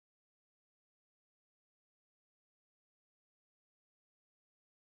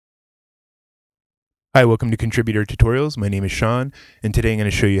Hi, welcome to Contributor Tutorials. My name is Sean, and today I'm going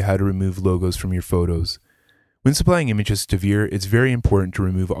to show you how to remove logos from your photos. When supplying images to Veer, it's very important to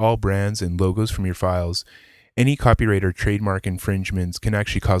remove all brands and logos from your files. Any copyright or trademark infringements can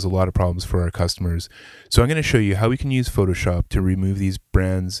actually cause a lot of problems for our customers. So I'm going to show you how we can use Photoshop to remove these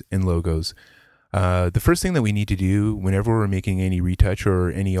brands and logos. The first thing that we need to do whenever we're making any retouch or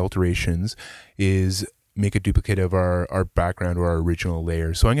any alterations is make a duplicate of our background or our original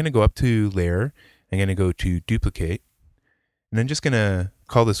layer. So I'm going to go up to Layer. I'm going to go to Duplicate, and I'm just going to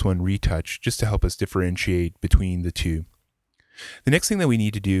call this one Retouch just to help us differentiate between the two. The next thing that we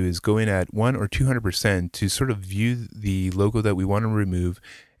need to do is go in at 1 or 200% to sort of view the logo that we want to remove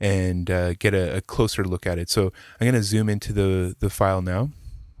and get a closer look at it. So I'm going to zoom into the file now.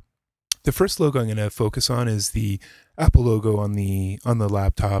 The first logo I'm going to focus on is the Apple logo on the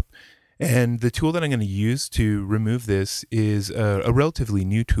laptop. And the tool that I'm going to use to remove this is a relatively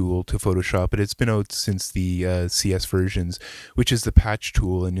new tool to Photoshop, but it's been out since the CS versions, which is the patch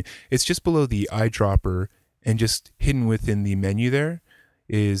tool. And it's just below the eyedropper, and just hidden within the menu there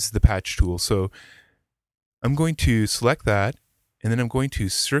is the patch tool. So I'm going to select that, and then I'm going to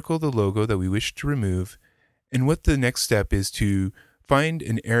circle the logo that we wish to remove. And what the next step is to find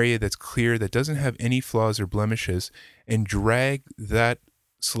an area that's clear, that doesn't have any flaws or blemishes, and drag that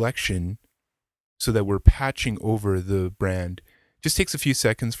selection so that we're patching over the brand. Just takes a few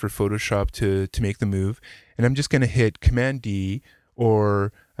seconds for Photoshop to make the move, and I'm just going to hit Command D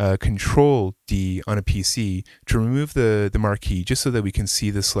or Control D on a PC to remove the marquee, just so that we can see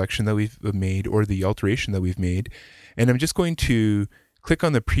the selection that we've made or the alteration that we've made. And I'm just going to click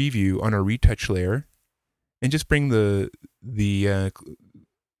on the preview on our retouch layer and just bring the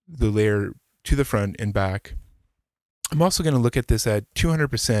layer to the front and back. I'm also going to look at this at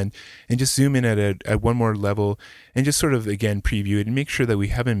 200% and just zoom in at one more level and just sort of, again, preview it and make sure that we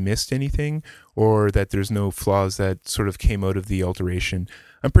haven't missed anything or that there's no flaws that sort of came out of the alteration.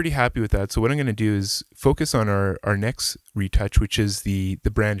 I'm pretty happy with that. So what I'm going to do is focus on our next retouch, which is the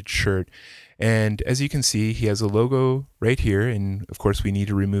branded shirt. And as you can see, he has a logo right here. And of course, we need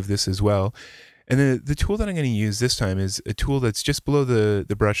to remove this as well. And the tool that I'm going to use this time is a tool that's just below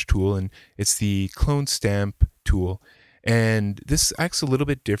the brush tool, and it's the Clone Stamp tool. And this acts a little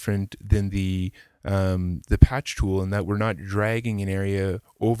bit different than the patch tool in that we're not dragging an area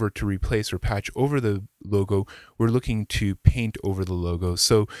over to replace or patch over the logo. We're looking to paint over the logo.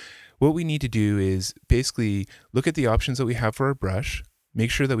 So what we need to do is basically look at the options that we have for our brush, make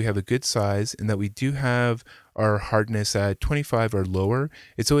sure that we have a good size and that we do have our hardness at 25 or lower.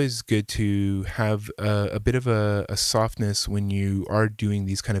 It's always good to have a bit of a softness when you are doing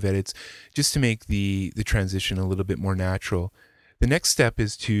these kind of edits, just to make the transition a little bit more natural. The next step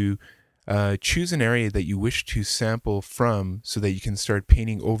is to choose an area that you wish to sample from so that you can start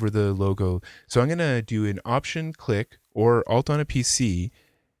painting over the logo. So I'm going to do an Option click or Alt on a PC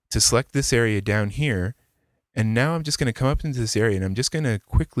to select this area down here. And now I'm just going to come up into this area and I'm just going to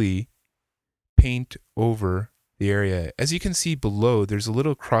quickly paint over the area. As you can see below, there's a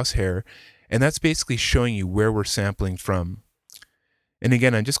little crosshair, and that's basically showing you where we're sampling from. And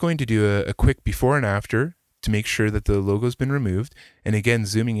again, I'm just going to do a quick before and after to make sure that the logo's been removed. And again,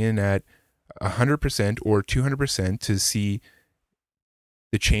 zooming in at 100% or 200% to see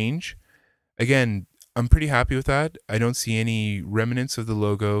the change. Again, I'm pretty happy with that. I don't see any remnants of the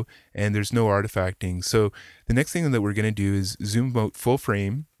logo, and there's no artifacting. So the next thing that we're going to do is zoom out full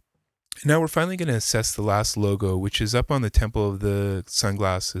frame. Now we're finally going to assess the last logo, which is up on the temple of the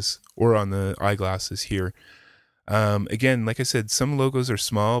sunglasses or on the eyeglasses here. Again, like I said, some logos are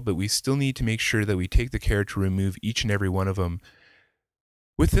small, but we still need to make sure that we take the care to remove each and every one of them.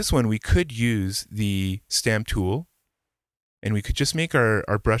 With this one, we could use the stamp tool, and we could just make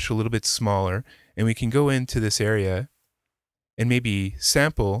our brush a little bit smaller, and we can go into this area and maybe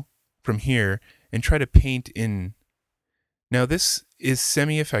sample from here and try to paint in. Now this is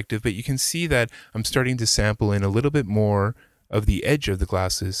semi-effective, but you can see that I'm starting to sample in a little bit more of the edge of the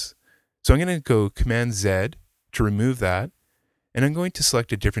glasses. So I'm going to go Command Z to remove that, and I'm going to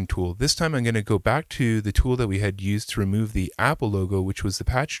select a different tool. This time I'm going to go back to the tool that we had used to remove the Apple logo, which was the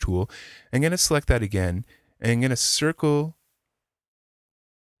patch tool. I'm going to select that again, and I'm going to circle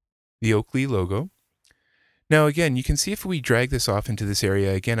the Oakley logo. Now again, you can see if we drag this off into this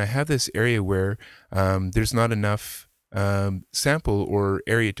area, again, I have this area where there's not enough sample or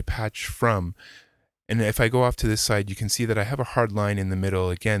area to patch from. And if I go off to this side, you can see that I have a hard line in the middle.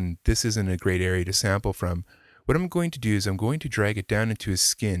 Again, this isn't a great area to sample from. What I'm going to do is I'm going to drag it down into his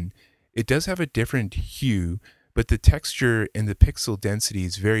skin. It does have a different hue, but the texture and the pixel density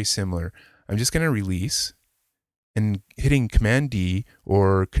is very similar. I'm just going to release, and hitting Command D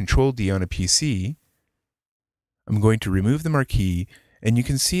or Control D on a PC I'm going to remove the marquee, and you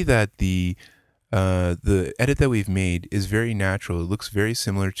can see that the edit that we've made is very natural. It looks very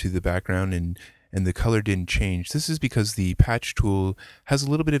similar to the background, and the color didn't change. This is because the patch tool has a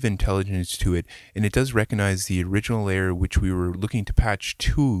little bit of intelligence to it, and it does recognize the original layer which we were looking to patch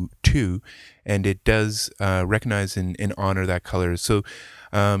to and it does recognize and honor that color. So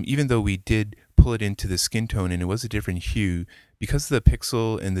even though we did pull it into the skin tone and it was a different hue, because the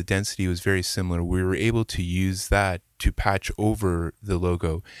pixel and the density was very similar, we were able to use that to patch over the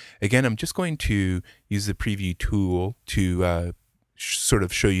logo. Again, I'm just going to use the preview tool to sort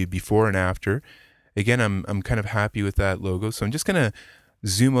of show you before and after. Again, I'm kind of happy with that logo, so I'm just going to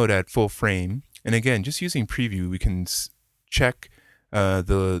zoom out at full frame. And again, just using preview, we can check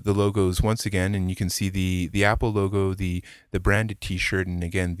the logos once again, and you can see the Apple logo, the branded T-shirt, and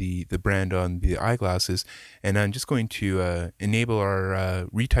again the brand on the eyeglasses. And I'm just going to enable our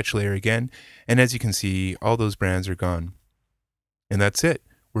retouch layer again, and as you can see, all those brands are gone. And that's it.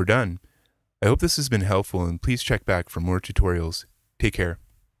 We're done. I hope this has been helpful, and please check back for more tutorials. Take care.